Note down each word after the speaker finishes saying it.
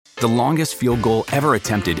The longest field goal ever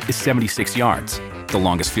attempted is 76 yards. The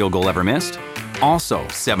longest field goal ever missed? Also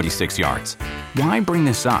 76 yards. Why bring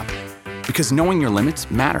this up? Because knowing your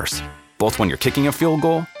limits matters, both when you're kicking a field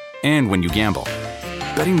goal and when you gamble.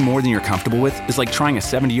 Betting more than you're comfortable with is like trying a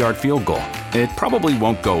 70-yard field goal. It probably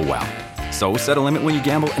won't go well. So set a limit when you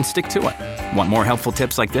gamble and stick to it. Want more helpful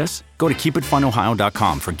tips like this? Go to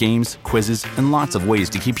keepitfunohio.com for games, quizzes, and lots of ways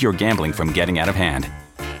to keep your gambling from getting out of hand.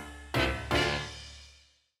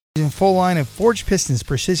 In full line of forged pistons,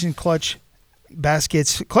 precision clutch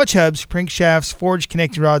baskets, clutch hubs, crankshafts, forged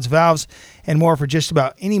connecting rods, valves, and more for just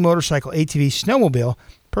about any motorcycle, ATV, snowmobile,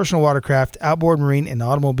 personal watercraft, outboard marine, and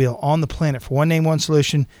automobile on the planet. For one name, one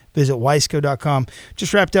solution, visit wiseco.com.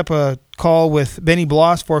 Just wrapped up a call with Benny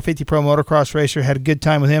Bloss, 450 Pro motocross racer. Had a good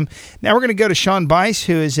time with him. Now we're going to go to Sean Bice,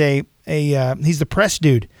 who is he's the press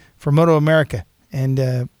dude for Moto America,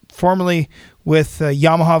 and formerly with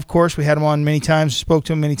Yamaha, of course. We had him on many times, spoke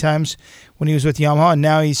to him many times when he was with Yamaha, and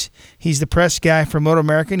now he's the press guy for Moto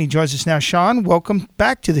America, and he joins us now. Sean, welcome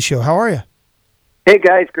back to the show. How are you? Hey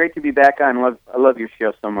guys, great to be back on. I love your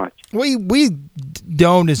show so much. We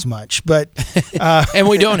don't as much, but and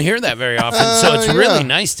we don't hear that very often, so it's really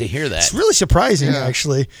nice to hear that. It's really surprising,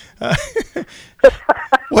 actually.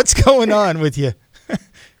 What's going on with you?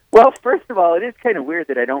 Well, first of all, it is kind of weird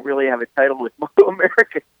that I don't really have a title with Moto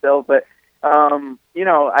America still, but I'm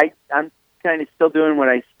kind of still doing what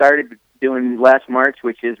I started doing last March,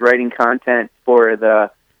 which is writing content for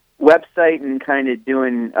the website and kind of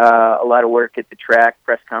doing a lot of work at the track,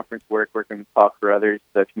 press conference work, working with Paul Carruthers,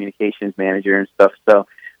 the communications manager and stuff. So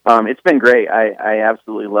it's been great. I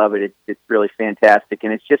absolutely love it. It's really fantastic,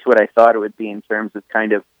 and it's just what I thought it would be in terms of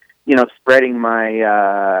kind of, spreading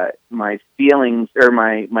my my feelings or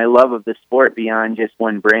my love of the sport beyond just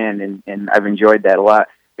one brand, and I've enjoyed that a lot.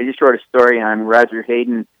 I just wrote a story on Roger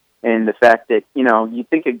Hayden and the fact that, you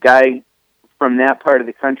think a guy from that part of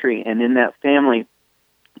the country and in that family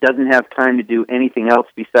doesn't have time to do anything else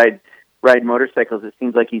besides ride motorcycles. It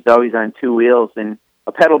seems like he's always on two wheels and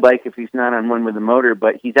a pedal bike if he's not on one with a motor,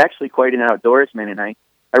 but he's actually quite an outdoorsman, and I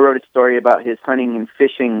wrote a story about his hunting and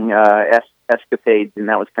fishing escapades, and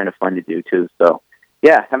that was kind of fun to do too. So,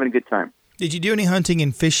 yeah, having a good time. Did you do any hunting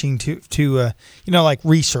and fishing to like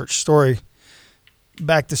research story?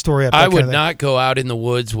 Back the story up. I would not go out in the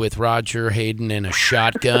woods with Roger Hayden and a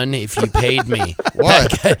shotgun if you paid me.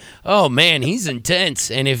 What? Oh, man, he's intense.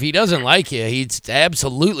 And if he doesn't like you, he's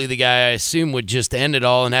absolutely the guy I assume would just end it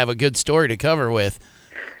all and have a good story to cover with.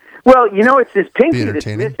 Well, it's his pinky that's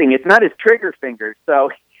missing. It's not his trigger finger, so...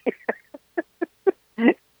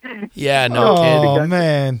 Yeah, no kidding. Oh,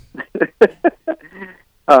 man.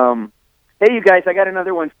 Hey, you guys, I got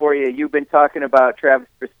another one for you. You've been talking about Travis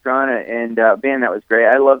Pastrana, and, man, that was great.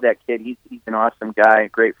 I love that kid. He's an awesome guy,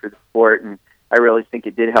 great for the sport, and I really think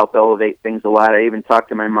it did help elevate things a lot. I even talked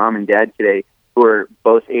to my mom and dad today, who are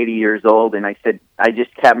both 80 years old, and I said, I just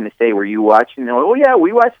happened to say, were you watching? And they're like, oh, yeah,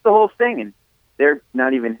 we watched the whole thing, and they're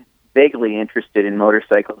not even vaguely interested in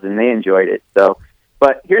motorcycles, and they enjoyed it. So,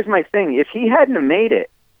 but here's my thing. If he hadn't have made it,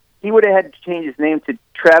 he would have had to change his name to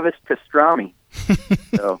Travis Pastrami.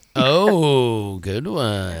 So. Oh, good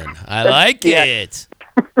one. I like it.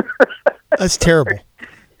 That's terrible.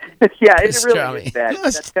 Yeah, it really is bad.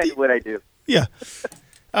 That's kind of what I do. Yeah.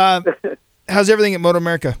 How's everything at Moto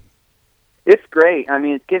America? It's great. I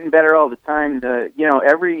mean, it's getting better all the time.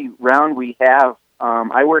 Every round we have,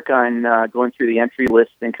 I work on going through the entry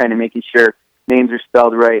list and kind of making sure names are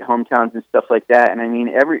spelled right, hometowns and stuff like that. And I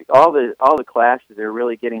mean, all the classes are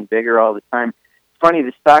really getting bigger all the time. Funny,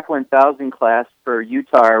 the Stock 1000 class for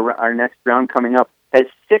Utah, our next round coming up, has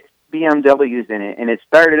 6 BMWs in it, and it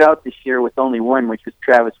started out this year with only one, which was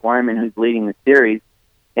Travis Wyman, who's leading the series,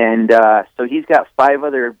 and so he's got 5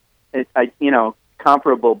 other,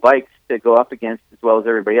 comparable bikes to go up against as well as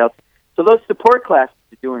everybody else. So those support classes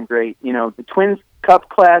are doing great. The Twins Cup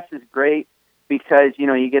class is great because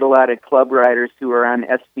you get a lot of club riders who are on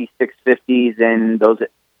SC650s and those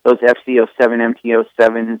FC07,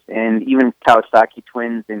 MT07s, and even Kawasaki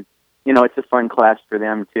Twins, and it's a fun class for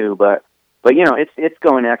them too. But it's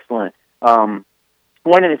going excellent. One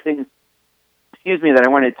of the things, that I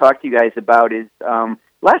wanted to talk to you guys about is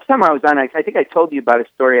last time I was on, I think I told you about a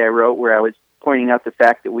story I wrote where I was pointing out the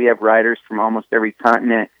fact that we have riders from almost every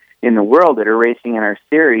continent in the world that are racing in our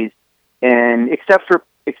series, and except for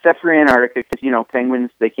Antarctica, because penguins,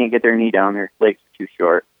 they can't get their knee down; their legs are too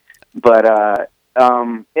short. But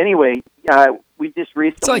anyway, we just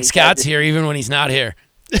recently... It's like Scott's here even when he's not here.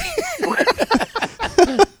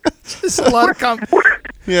 Just a lot of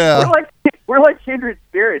yeah. We're like kindred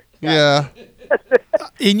spirits. Yeah.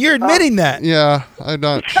 And you're admitting that. Yeah, I'm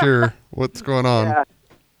not sure what's going on.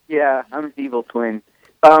 Yeah, I'm his evil twin.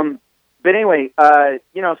 But anyway,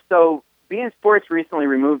 so beIN Sports recently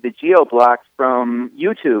removed the geo blocks from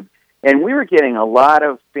YouTube, and we were getting a lot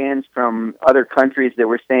of fans from other countries that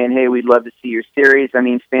were saying, "Hey, we'd love to see your series." I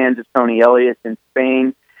mean, fans of Tony Elliott in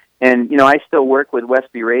Spain, and I still work with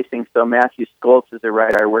Westby Racing, so Matthew Skoltz is a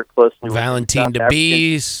writer I work closely with. Valentine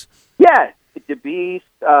DeBeese. Yeah, DeBeese.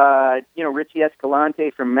 Richie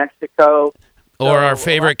Escalante from Mexico, or our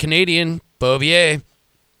favorite Canadian, Bouvier.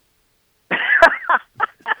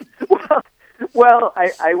 Well,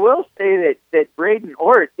 I will say that Braden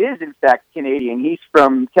Ort is, in fact, Canadian. He's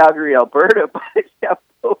from Calgary, Alberta, but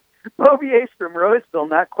Bouvier's from Roseville,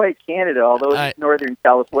 not quite Canada, although it's Northern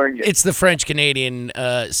California. It's the French-Canadian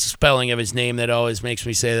spelling of his name that always makes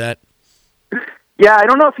me say that. Yeah, I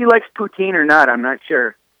don't know if he likes poutine or not. I'm not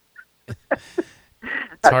sure.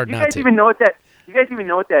 It's hard not to. Do you guys even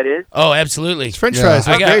know what that is? Oh, absolutely. It's French fries.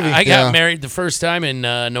 I got married the first time in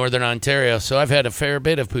Northern Ontario, so I've had a fair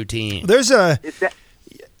bit of poutine. There's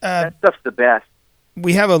that stuff's the best.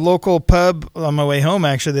 We have a local pub on my way home,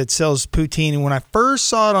 actually, that sells poutine. And when I first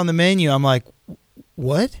saw it on the menu, I'm like,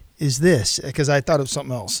 what is this? Because I thought it was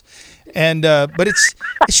something else. And but it's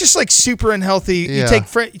just like super unhealthy. Yeah.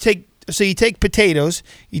 You take potatoes,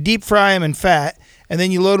 you deep fry them in fat, and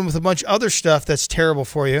then you load them with a bunch of other stuff that's terrible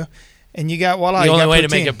for you. And you got, voila, the you only got way poutine.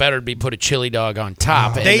 to make it better would be put a chili dog on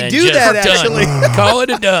top. And They then do just that, done. actually. Call it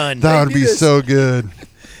a done. That would be so good.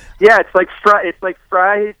 Yeah, it's like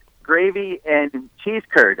fries, gravy, and cheese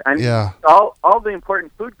curd. I mean, Yeah. all the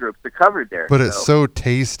important food groups are covered there. But it's so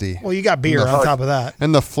tasty. Well, you got beer on top of that.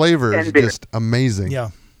 And the flavor is And beer. just amazing. Yeah.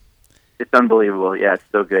 It's unbelievable. Yeah, it's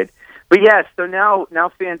so good. But yeah, so now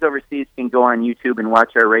fans overseas can go on YouTube and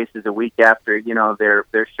watch our races a week after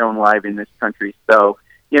they're shown live in this country. So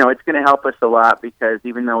it's going to help us a lot because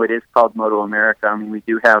even though it is called Moto America, I mean we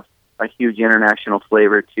do have a huge international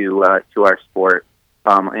flavor to our sport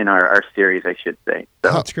in our series, I should say.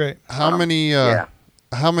 So That's great. How many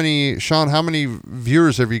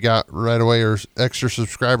viewers have you got right away or extra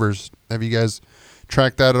subscribers? Have you guys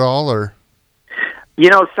tracked that at all or?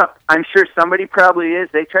 I'm sure somebody probably is.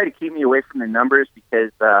 They try to keep me away from the numbers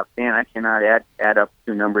because, I cannot add up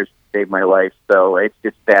two numbers to save my life. So it's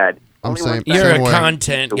just bad. I'm saying You're a same way.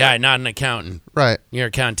 content guy, not an accountant. Right. You're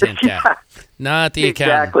a content guy, not the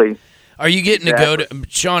accountant. Exactly. Are you getting to go to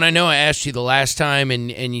Sean? I know I asked you the last time,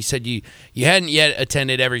 and you said you hadn't yet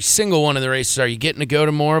attended every single one of the races. Are you getting to go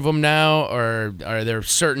to more of them now, or are there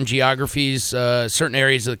certain geographies, certain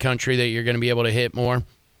areas of the country that you're going to be able to hit more?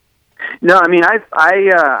 No, I mean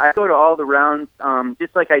I go to all the rounds,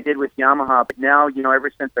 just like I did with Yamaha. But now,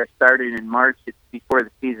 ever since I started in March, it's before the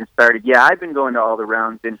season started. Yeah, I've been going to all the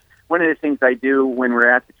rounds, and one of the things I do when we're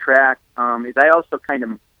at the track is I also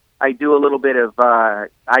I do a little bit of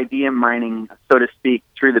idea mining, so to speak,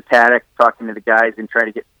 through the paddock, talking to the guys and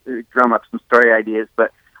try to drum up some story ideas.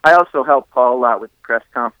 But I also help Paul a lot with the press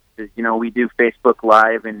conferences. We do Facebook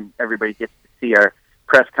Live, and everybody gets to see our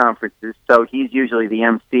press conferences. So he's usually the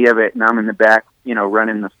MC of it, and I'm in the back,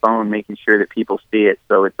 running the phone, making sure that people see it,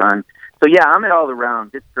 so it's on. So yeah, I'm at all the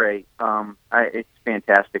rounds. It's great. It's a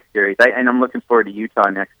fantastic series, and I'm looking forward to Utah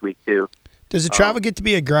next week too. Does the travel get to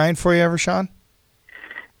be a grind for you ever, Sean?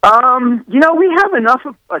 We have enough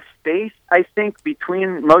of a space, I think,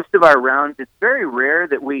 between most of our rounds. It's very rare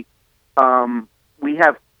that we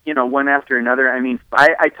have, one after another. I mean,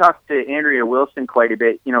 I talked to Andrea Wilson quite a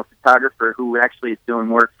bit, photographer who actually is doing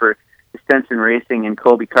work for Stenson Racing and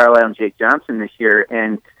Colby Carlisle and Jake Johnson this year.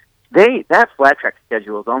 And that flat track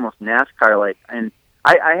schedule is almost NASCAR-like. And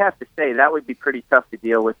I have to say that would be pretty tough to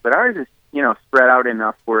deal with. But ours is, spread out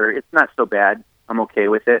enough where it's not so bad. I'm okay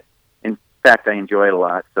with it. In fact, I enjoy it a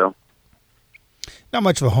lot. So, not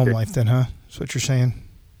much of a home life then, huh? That's what you're saying.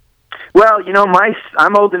 Well,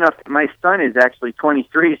 I'm old enough. My son is actually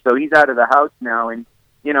 23, so he's out of the house now. And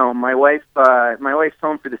my wife's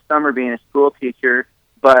home for the summer, being a school teacher.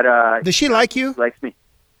 But does she like you? Likes me.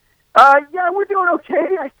 Yeah, we're doing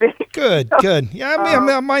okay, I think. Good. Yeah, I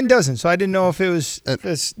mean, mine doesn't, so I didn't know if it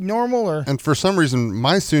was normal or. And for some reason,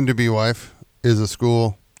 my soon-to-be wife is a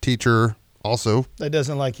school teacher also. That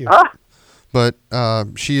doesn't like you. But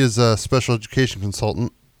she is a special education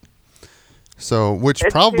consultant. So,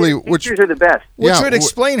 teachers are the best. Which would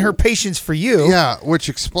explain her patience for you. Yeah, which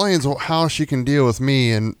explains how she can deal with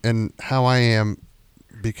me and how I am,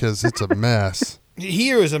 because it's a mess.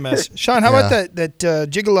 Here is a mess. Sean, how about that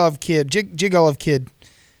Jigalov kid?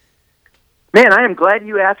 Man, I am glad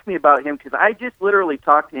you asked me about him because I just literally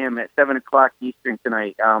talked to him at 7:00 Eastern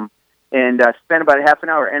tonight, and spent about a half an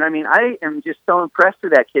hour. And I mean, I am just so impressed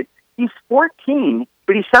with that kid. He's 14,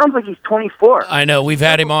 but he sounds like he's 24. I know. We've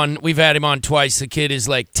had him on. We've had him on twice. The kid is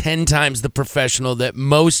like 10 times the professional that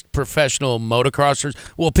most professional motocrossers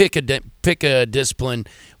will pick a discipline.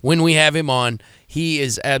 When we have him on, he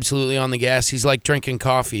is absolutely on the gas. He's like drinking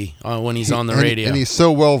coffee when he's on the radio. And he's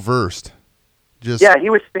so well versed. Yeah, he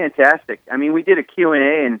was fantastic. I mean, we did a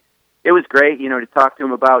Q&A, and it was great, to talk to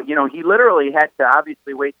him about, he literally had to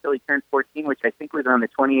obviously wait till he turned 14, which I think was on the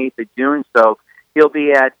 28th of June. So he'll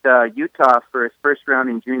be at Utah for his first round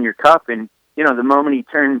in Junior Cup. And, the moment he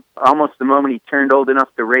turned old enough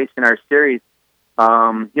to race in our series,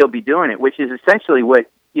 he'll be doing it, which is essentially what,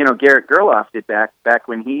 Garrett Gerloff did back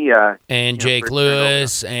when he and Jake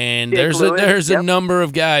Lewis, and there's a number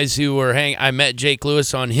of guys who were hanging. I met Jake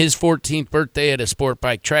Lewis on his 14th birthday at a sport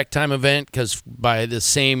bike track time event for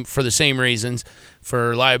the same reasons,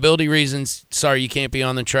 for liability reasons. Sorry, you can't be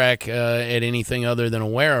on the track at anything other than a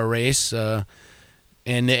Wera race. And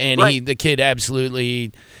right. The kid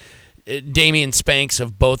absolutely, Damian Spanks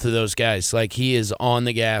of both of those guys, like he is on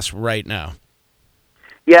the gas right now.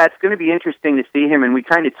 Yeah, it's going to be interesting to see him, and we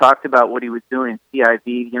kind of talked about what he was doing in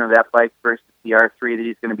CIV, that bike versus the R3 that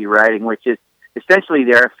he's going to be riding, which is essentially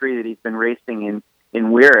the R3 that he's been racing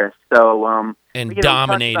in Wera. So,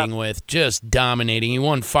 just dominating. He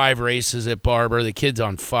won 5 races at Barber. The kid's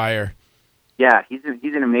on fire. Yeah, he's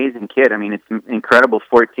an amazing kid. I mean, it's an incredible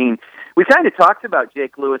 14. We kind of talked about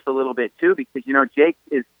Jake Lewis a little bit too, because Jake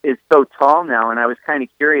is so tall now, and I was kind of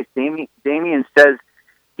curious. Damian says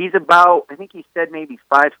he's about, I think he said maybe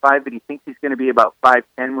 5'5", but he thinks he's going to be about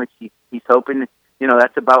 5'10", which he's hoping,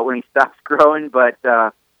 that's about when he stops growing. But,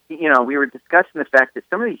 we were discussing the fact that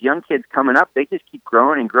some of these young kids coming up, they just keep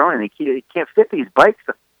growing and growing, and they can't fit these bikes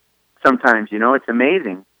sometimes, it's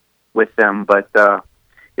amazing with them. But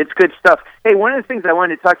it's good stuff. Hey, one of the things I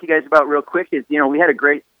wanted to talk to you guys about real quick is, we had a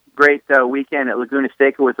great weekend at Laguna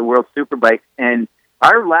Seca with the World Superbikes, and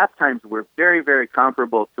our lap times were very, very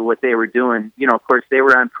comparable to what they were doing. Of course, they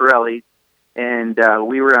were on Pirellis, and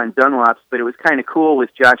we were on Dunlops, but it was kind of cool with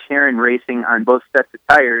Josh Herron racing on both sets of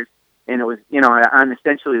tires, and it was, on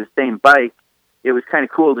essentially the same bike. It was kind of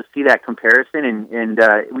cool to see that comparison, and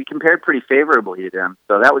we compared pretty favorably to them,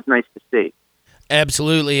 so that was nice to see.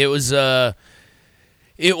 Absolutely. It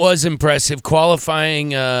was impressive. Qualifying,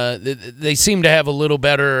 they seemed to have a little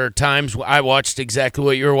better times. I watched exactly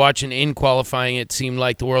what you were watching. In qualifying, it seemed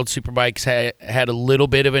like the World Superbikes had a little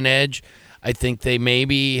bit of an edge. I think they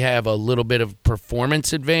maybe have a little bit of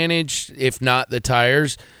performance advantage, if not the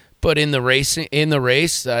tires. But in the race,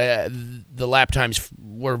 the lap times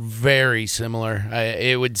were very similar.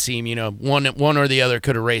 It would seem, one or the other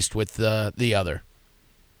could have raced with the other.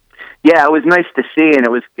 Yeah, it was nice to see, and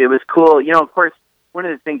it was cool. Of course, one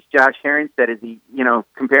of the things Josh Herron said is he,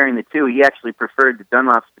 comparing the two, he actually preferred the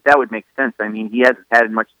Dunlops, but that would make sense. I mean, he hasn't had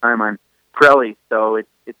much time on Pirelli, so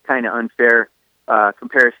it's kind of unfair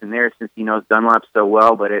comparison there since he knows Dunlop so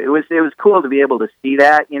well. But it was cool to be able to see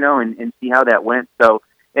that, and see how that went. So,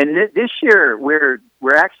 and this year we're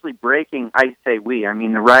actually breaking. I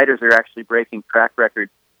mean the riders are actually breaking track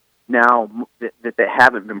records now that they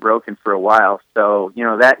haven't been broken for a while. So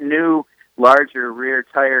that new larger rear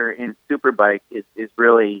tire in Superbike is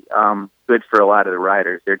really good for a lot of the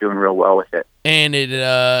riders. They're doing real well with it. And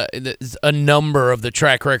a number of the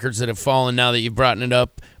track records that have fallen now that you've brought it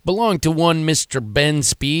up belong to one Mr. Ben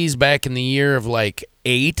Spies back in the year of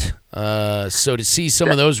 8. So to see some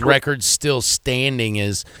of those records still standing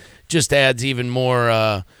just adds even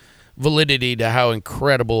more validity to how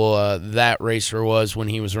incredible that racer was when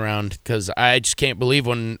he was around, because I just can't believe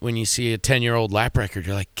when you see a 10-year-old lap record,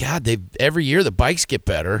 you're like, God, every year the bikes get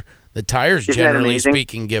better, the tires generally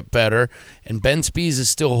speaking get better, and Ben Spies is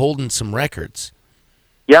still holding some records.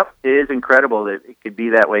 Yep, it is incredible that it could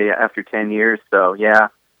be that way after 10 years. So yeah,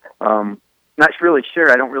 not really sure.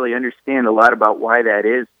 I don't really understand a lot about why that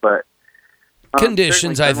is, but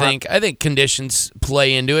conditions, I think conditions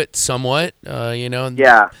play into it somewhat.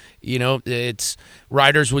 Yeah. It's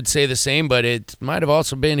riders would say the same, but it might have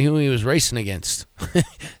also been who he was racing against.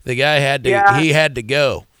 The guy he had to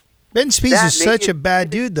go. Ben Spies is such a bad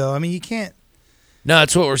dude, though. I mean, you can't. No,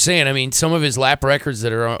 that's what we're saying. I mean, some of his lap records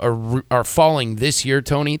that are falling this year,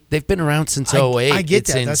 Tony, they've been around since 08. I get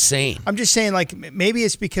it's that. Insane. I'm just saying, maybe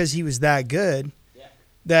it's because he was that good.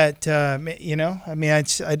 That I mean,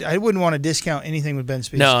 I wouldn't want to discount anything with Ben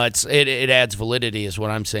Spies. No, it adds validity, is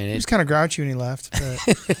what I'm saying. He was kind of grouchy when he left.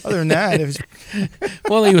 But other than that, it was.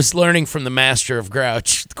 Well, he was learning from the master of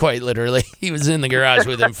grouch, quite literally. He was in the garage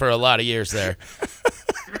with him for a lot of years there.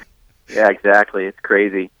 Yeah, exactly. It's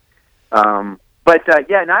crazy. But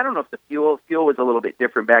yeah, and I don't know if the fuel was a little bit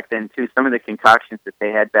different back then too. Some of the concoctions that they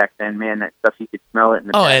had back then, man, that stuff you could smell it in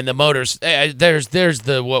the back. And the motors. There's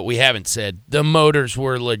the what we haven't said. The motors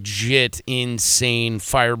were legit insane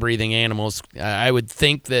fire breathing animals. I would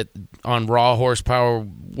think that on raw horsepower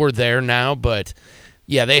we're there now, but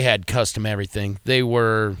yeah, they had custom everything. They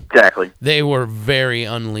were very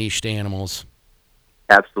unleashed animals.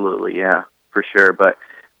 Absolutely, yeah, for sure. But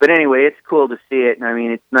anyway, it's cool to see it. And I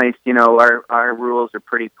mean, it's nice, our rules are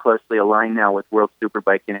pretty closely aligned now with World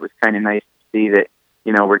Superbike, and it was kind of nice to see that,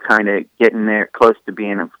 we're kind of getting there close to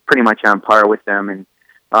being pretty much on par with them. And,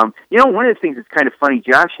 one of the things that's kind of funny,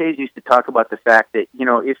 Josh Hayes used to talk about the fact that,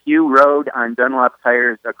 if you rode on Dunlop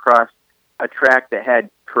tires across a track that had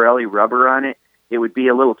Pirelli rubber on it, it would be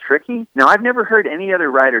a little tricky. Now, I've never heard any other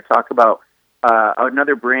rider talk about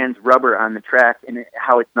another brand's rubber on the track and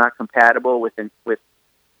how it's not compatible with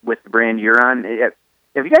the brand you're on.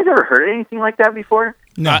 Have you guys ever heard anything like that before?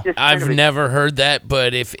 No, I've never heard that.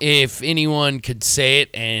 But if anyone could say it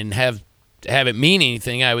and have it mean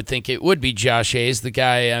anything, I would think it would be Josh Hayes, the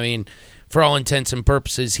guy. I mean, for all intents and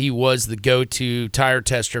purposes, he was the go-to tire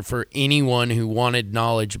tester for anyone who wanted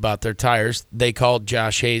knowledge about their tires. They called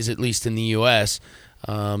Josh Hayes, at least in the U.S.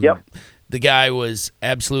 Yep. The guy was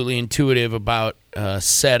absolutely intuitive about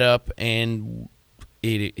setup, and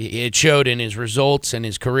it showed in his results and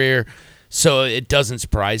his career. So it doesn't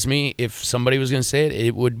surprise me if somebody was going to say it.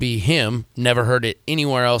 It would be him. Never heard it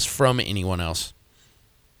anywhere else from anyone else.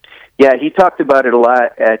 Yeah, he talked about it a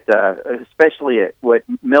lot especially at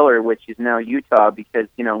Miller, which is now Utah, because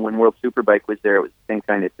when World Superbike was there, it was the same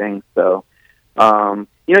kind of thing. So,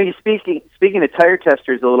 you speaking of tire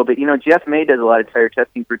testers a little bit. Jeff May does a lot of tire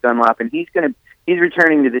testing for Dunlop, and he's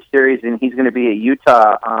returning to the series, and he's going to be at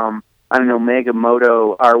Utah on an Omega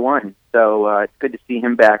Moto R1. So it's good to see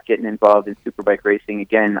him back getting involved in Superbike racing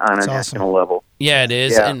again on a national level. Yeah, it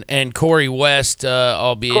is. Yeah. And Corey West,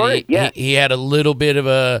 albeit he had a little bit of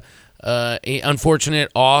a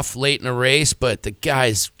unfortunate off late in a race, but the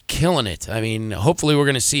guy's killing it. I mean, hopefully we're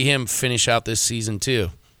going to see him finish out this season too.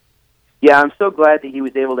 Yeah, I'm so glad that he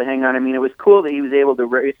was able to hang on. I mean, it was cool that he was able to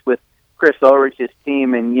race with Chris Ulrich's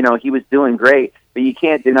team, and, he was doing great. But you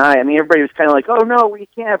can't deny, I mean, everybody was kind of like, oh, no, we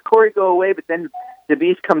can't have Corey go away. But then the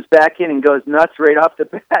Bice comes back in and goes nuts right off the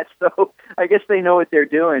bat. So I guess they know what they're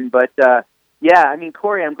doing. But, yeah, I mean,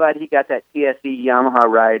 Corey, I'm glad he got that TSE Yamaha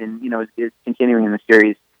ride and, is continuing in the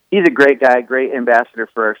series. He's a great guy, great ambassador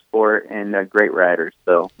for our sport, and a great rider.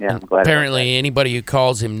 So, yeah, I'm glad. Apparently, anybody who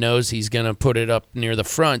calls him knows he's going to put it up near the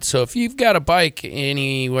front. So if you've got a bike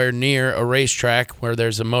anywhere near a racetrack where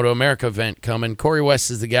there's a Moto America event coming, Corey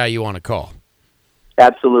West is the guy you want to call.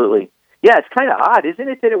 Absolutely. Yeah, it's kind of odd, isn't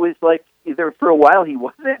it, that it was like either for a while he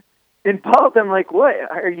wasn't involved. I'm like, what?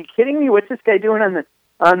 Are you kidding me? What's this guy doing on the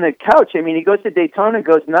couch? I mean, he goes to Daytona,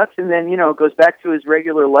 goes nuts, and then, goes back to his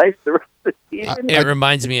regular life the rest of the season. It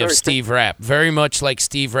reminds me of Steve Rapp. Very much like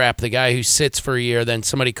Steve Rapp, the guy who sits for a year, then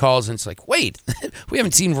somebody calls and it's like, wait, we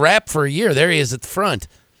haven't seen Rapp for a year. There he is at the front.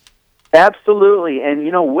 Absolutely. And,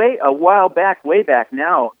 way back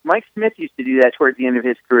now, Mike Smith used to do that towards the end of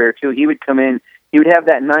his career, too. He would come in, he would have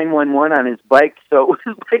that 911 on his bike, so it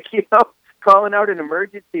was like, calling out an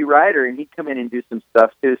emergency rider, and he'd come in and do some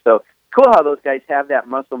stuff, too. So cool how those guys have that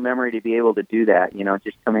muscle memory to be able to do that,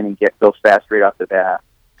 just come in and go fast right off the bat.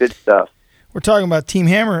 Good stuff. We're talking about Team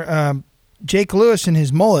Hammer. Jake Lewis and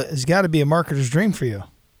his mullet has got to be a marketer's dream for you.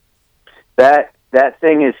 That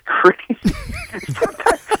thing is crazy.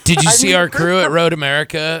 Did you see our crew at Road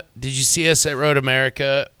America? Did you see us at Road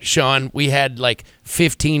America, Sean? We had like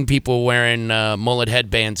 15 people wearing mullet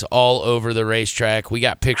headbands all over the racetrack. We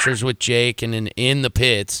got pictures with Jake and in the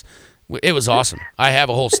pits. It was awesome. I have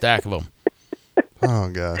a whole stack of them. Oh,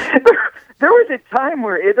 gosh. There was a time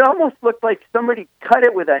where it almost looked like somebody cut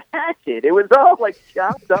it with a hatchet. It was all like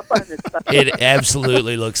chopped up on the side. It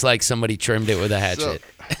absolutely looks like somebody trimmed it with a hatchet.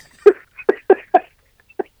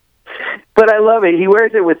 But I love it. He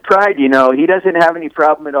wears it with pride, He doesn't have any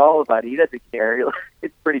problem at all about it. He doesn't care.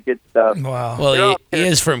 It's pretty good stuff. Wow. Well, he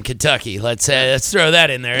is from Kentucky. Let's throw that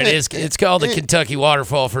in there. It's called the Kentucky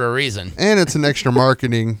Waterfall for a reason. And it's an extra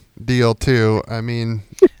marketing deal, too. I mean,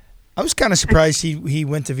 I was kind of surprised he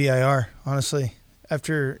went to VIR, honestly,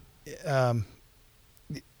 after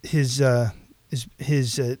his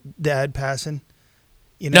dad passing.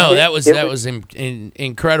 No, that was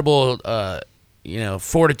incredible.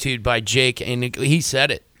 Fortitude by Jake, and he said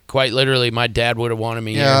it quite literally. My dad would have wanted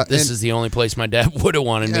me here. This is the only place my dad would have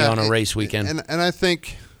wanted me on a race weekend. And I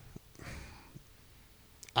think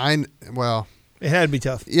it had to be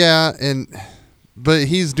tough. Yeah, but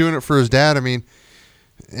he's doing it for his dad. I mean,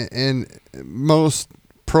 and most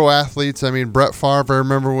pro athletes. I mean, Brett Favre, I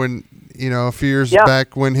remember when, a few years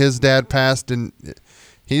back when his dad passed, and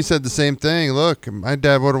he said the same thing. Look, my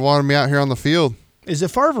dad would have wanted me out here on the field. Is it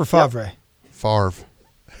Favre or Favre? Favre.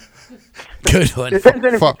 Good one.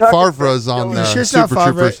 Favre's on Super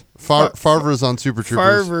Troopers. Favre's on Super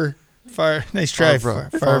Troopers. Favre. Nice try,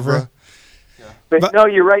 Favre. But no,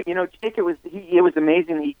 you're right. Jake, it was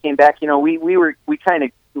amazing that he came back. We kind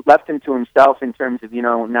of left him to himself in terms of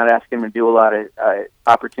not asking him to do a lot of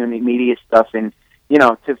opportunity media stuff, and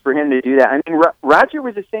for him to do that. I mean, Roger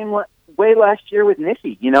was the same way last year with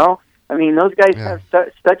Nicky. I mean, those guys have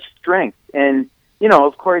such strength, and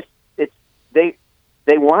of course,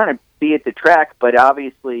 they want to be at the track, but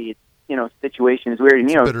obviously, situation is weird.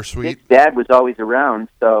 And bittersweet. Nick's dad was always around,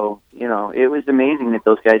 so it was amazing that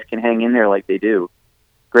those guys can hang in there like they do.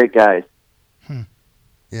 Great guys.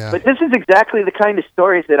 Yeah. But this is exactly the kind of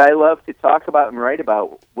stories that I love to talk about and write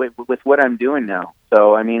about with what I'm doing now.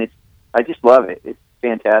 So I mean, I just love it. It's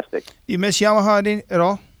fantastic. You miss Yamaha at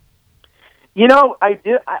all? I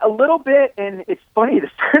did a little bit, and it's funny. The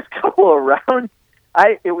first couple of rounds,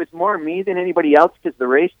 it was more me than anybody else because the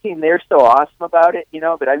race team, they're so awesome about it,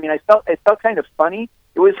 But I mean, it felt kind of funny.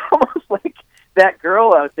 It was almost like that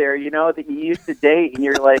girl out there, that you used to date, and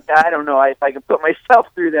you're like, I don't know if I can put myself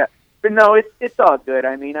through that. But no, it's all good.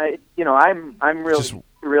 I mean, I'm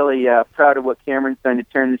really proud of what Cameron's done to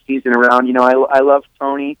turn the season around. I love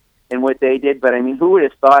Tony and what they did, but I mean, who would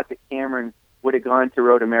have thought that Cameron would have gone to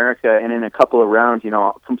Road America and in a couple of rounds,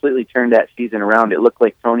 completely turned that season around. It looked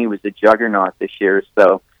like Tony was the juggernaut this year.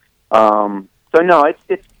 So no,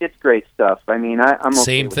 it's great stuff. I mean, I'm okay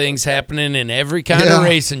same with things happening in every kind of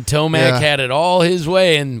race, and Tomac had it all his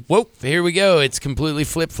way, and whoop, here we go. It's completely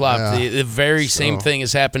flip-flopped. Yeah. The very same thing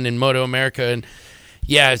has happened in Moto America. And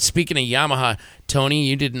yeah, speaking of Yamaha, Tony,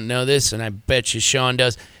 you didn't know this, and I bet you Sean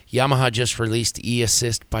does. Yamaha just released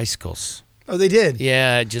e-assist bicycles. Oh, they did?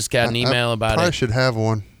 Yeah, I just got an email about I it. should have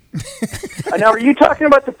one. Now, are you talking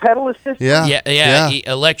about the pedal assist? Yeah.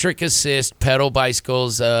 Electric assist pedal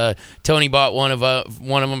bicycles. Tony bought one of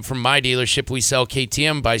them from my dealership. We sell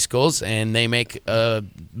KTM bicycles, and they make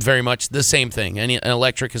very much the same thing, an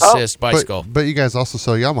electric assist bicycle. But you guys also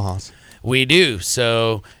sell Yamahas. We do,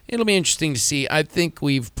 so it'll be interesting to see. I think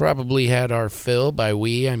we've probably had our fill, by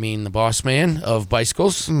we, I mean the boss man, of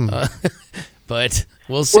bicycles. But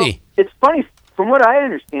we'll see. Well, it's funny. From what I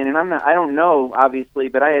understand, and I don't know, obviously,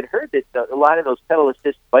 but I had heard that a lot of those pedal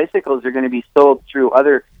assist bicycles are going to be sold through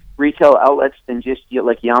other retail outlets than just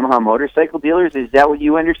like Yamaha motorcycle dealers. Is that what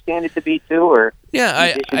you understand it to be too, or?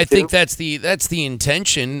 Yeah, I think that's the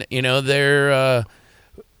intention. They're.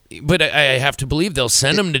 But I have to believe they'll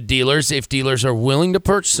send them to dealers if dealers are willing to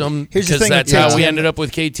purchase them, because that's how we ended up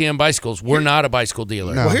with KTM bicycles. We're not a bicycle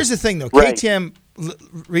dealer. No. Well, here's the thing, though. Right. KTM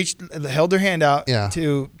held their hand out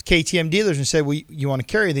to KTM dealers and said, you want to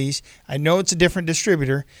carry these. I know it's a different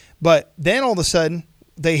distributor, but then all of a sudden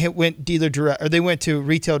they went dealer direct, or they went to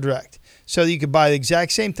retail direct, so that you could buy the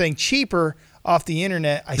exact same thing cheaper off the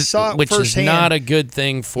internet. I saw it which firsthand. Is not a good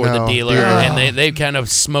thing for the dealer, and they kind of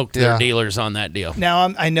smoked their dealers on that deal.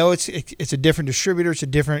 Now I know it's a different distributor, it's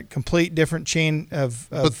a complete different chain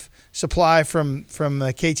of supply from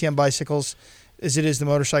KTM bicycles as it is the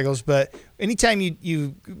motorcycles. But anytime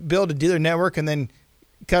you build a dealer network and then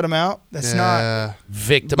cut them out, that's not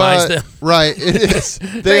victimize them. Right, it is.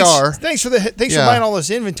 They are. Thanks for buying all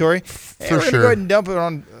this inventory. For we're going to go ahead and dump it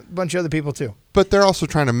on a bunch of other people too. But they're also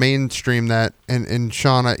trying to mainstream that, and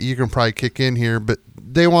Sean, you can probably kick in here, but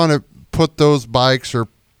they want to put those bikes or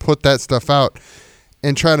put that stuff out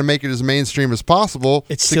and try to make it as mainstream as possible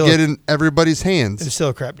to get in everybody's hands. It's still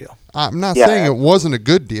a crap deal. I'm not saying it wasn't a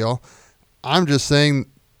good deal. I'm just saying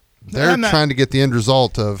they're trying to get the end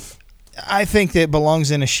result of. I think that it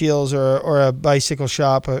belongs in a Shields or a bicycle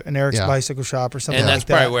shop, an Eric's bicycle shop or something like that. And that's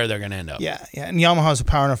probably where they're going to end up. Yeah. And Yamaha's a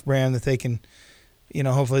power enough brand that they can,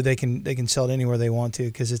 hopefully they can sell it anywhere they want to,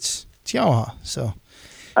 because it's Yamaha. So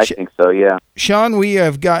I think so, yeah. Sean, we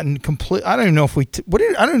have gotten complete. I don't even know if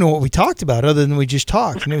I don't know what we talked about other than we just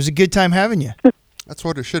talked, and it was a good time having you. That's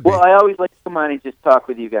what it should be. Well, I always like to come on and just talk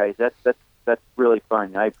with you guys. That's really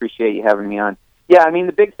fun. I appreciate you having me on. Yeah, I mean,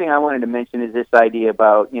 the big thing I wanted to mention is this idea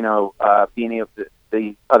about, being able to,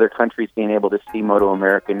 the other countries being able to see Moto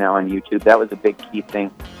America now on YouTube. That was a big key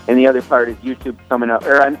thing. And the other part is Utah's coming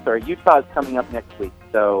up next week.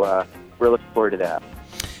 So we're looking forward to that.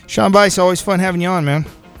 Sean Bice, always fun having you on, man.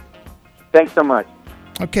 Thanks so much.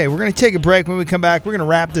 Okay, we're going to take a break. When we come back, we're going to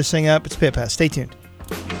wrap this thing up. It's Pit Pass. Stay tuned.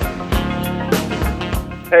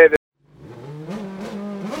 Hey,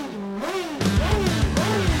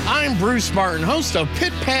 I'm Bruce Martin, host of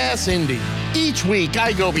Pit Pass Indy. Each week,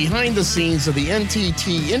 I go behind the scenes of the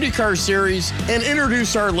NTT IndyCar Series and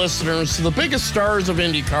introduce our listeners to the biggest stars of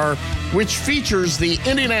IndyCar, which features the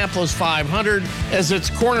Indianapolis 500 as its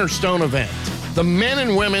cornerstone event. The men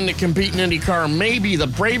and women that compete in IndyCar may be the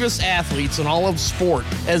bravest athletes in all of sport,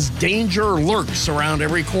 as danger lurks around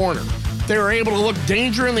every corner. They are able to look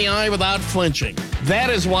danger in the eye without flinching. That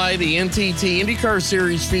is why the NTT IndyCar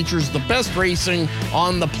Series features the best racing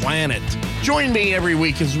on the planet. Join me every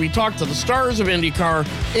week as we talk to the stars of IndyCar,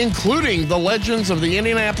 including the legends of the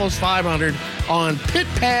Indianapolis 500 on Pit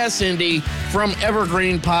Pass Indy from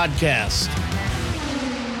Evergreen Podcast.